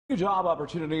New job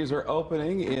opportunities are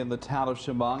opening in the town of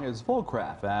Chemung as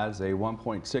Vulfcraft adds a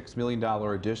 $1.6 million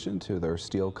addition to their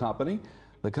steel company.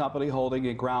 The company holding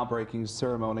a groundbreaking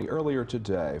ceremony earlier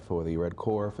today for the red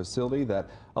core facility that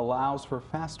allows for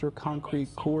faster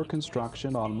concrete core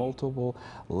construction on multiple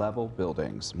level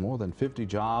buildings. More than 50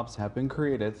 jobs have been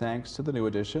created thanks to the new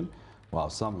addition. While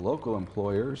some local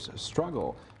employers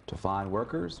struggle to find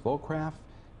workers, Vulfcraft,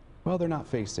 well, they're not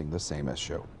facing the same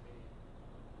issue.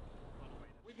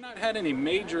 We've not had any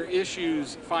major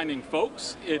issues finding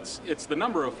folks. It's the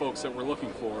number of folks that we're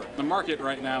looking for. The market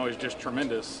right now is just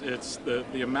tremendous. It's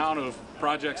the amount of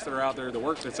projects that are out there, the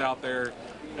work that's out there.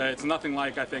 It's nothing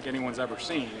like I think anyone's ever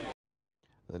seen.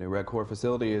 The new red core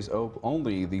facility is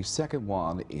only the second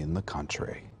one in the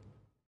country.